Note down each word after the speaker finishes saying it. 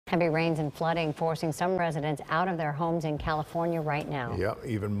Heavy rains and flooding forcing some residents out of their homes in California right now. Yep,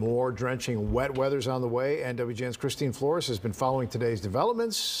 even more drenching wet weather's on the way, and WGN's Christine Flores has been following today's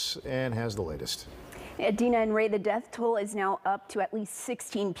developments and has the latest. Dina and Ray, the death toll is now up to at least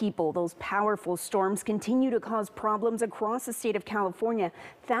 16 people. Those powerful storms continue to cause problems across the state of California.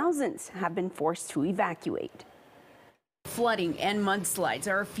 Thousands have been forced to evacuate. Flooding and mudslides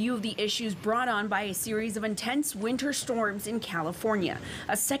are a few of the issues brought on by a series of intense winter storms in California.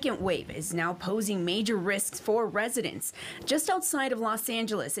 A second wave is now posing major risks for residents. Just outside of Los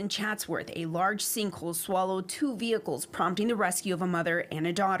Angeles in Chatsworth, a large sinkhole swallowed 2 vehicles, prompting the rescue of a mother and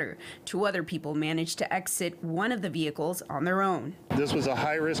a daughter. 2 other people managed to exit one of the vehicles on their own. This was a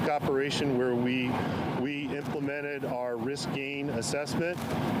high-risk operation where we implemented our risk gain assessment,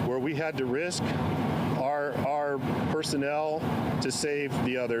 where we had to risk our personnel to save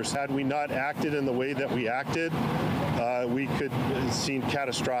the others. Had we not acted in the way that we acted, we could have seen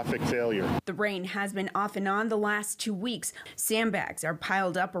catastrophic failure. The rain has been off and on the last 2 weeks. Sandbags are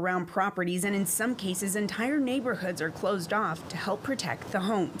piled up around properties, and in some cases, entire neighborhoods are closed off to help protect the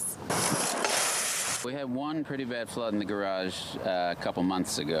homes. We had one pretty bad flood in the garage a couple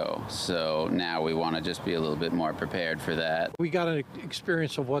months ago, so now we want to just be a little bit more prepared for that. We got an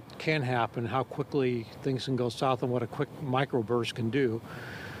experience of what can happen, how quickly things can go south, and what a quick microburst can do.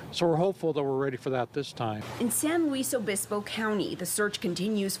 So we're hopeful that we're ready for that this time. In San Luis Obispo County, the search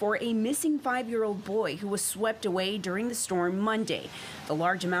continues for a missing 5-year-old boy who was swept away during the storm Monday. The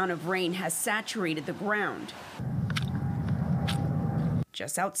large amount of rain has saturated the ground.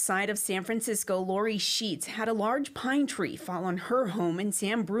 Just outside of San Francisco, Lori Sheets had a large pine tree fall on her home in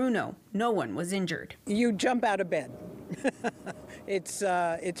San Bruno. No one was injured. You jump out of bed. It's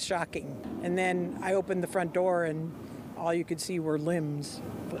shocking. And then I opened the front door and all you could see were limbs.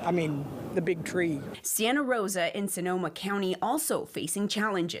 I mean, the big tree. Santa Rosa in Sonoma County also facing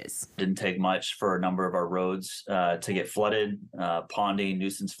challenges. Didn't take much for a number of our roads to get flooded, ponding,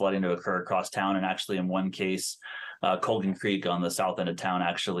 nuisance flooding to occur across town, and actually in one case, Colgan Creek on the south end of town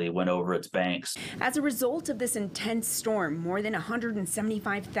actually went over its banks. As a result of this intense storm, more than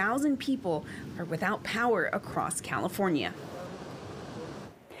 175,000 people are without power across California.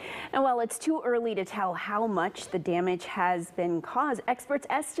 And while it's too early to tell how much the damage has been caused, experts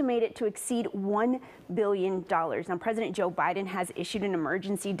estimate it to exceed $1 billion. Now, President Joe Biden has issued an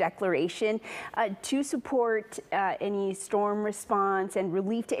emergency declaration to support any storm response and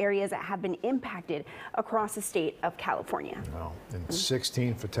relief to areas that have been impacted across the state of California. Well, and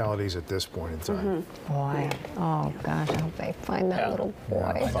 16 fatalities at this point in time. Boy, oh gosh, I hope they find that little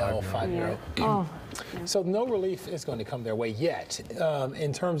boy. Yeah, 5-year-old. Oh. So no relief is going to come their way yet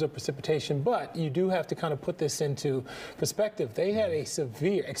in terms of precipitation, but you do have to kind of put this into perspective. They had a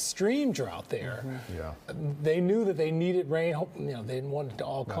severe, extreme drought there. Yeah. They knew that they needed rain. You know, they didn't want it to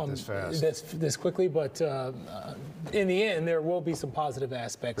all come this quickly, but in the end, there will be some positive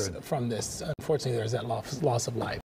aspects from this. Unfortunately, there's that loss of life.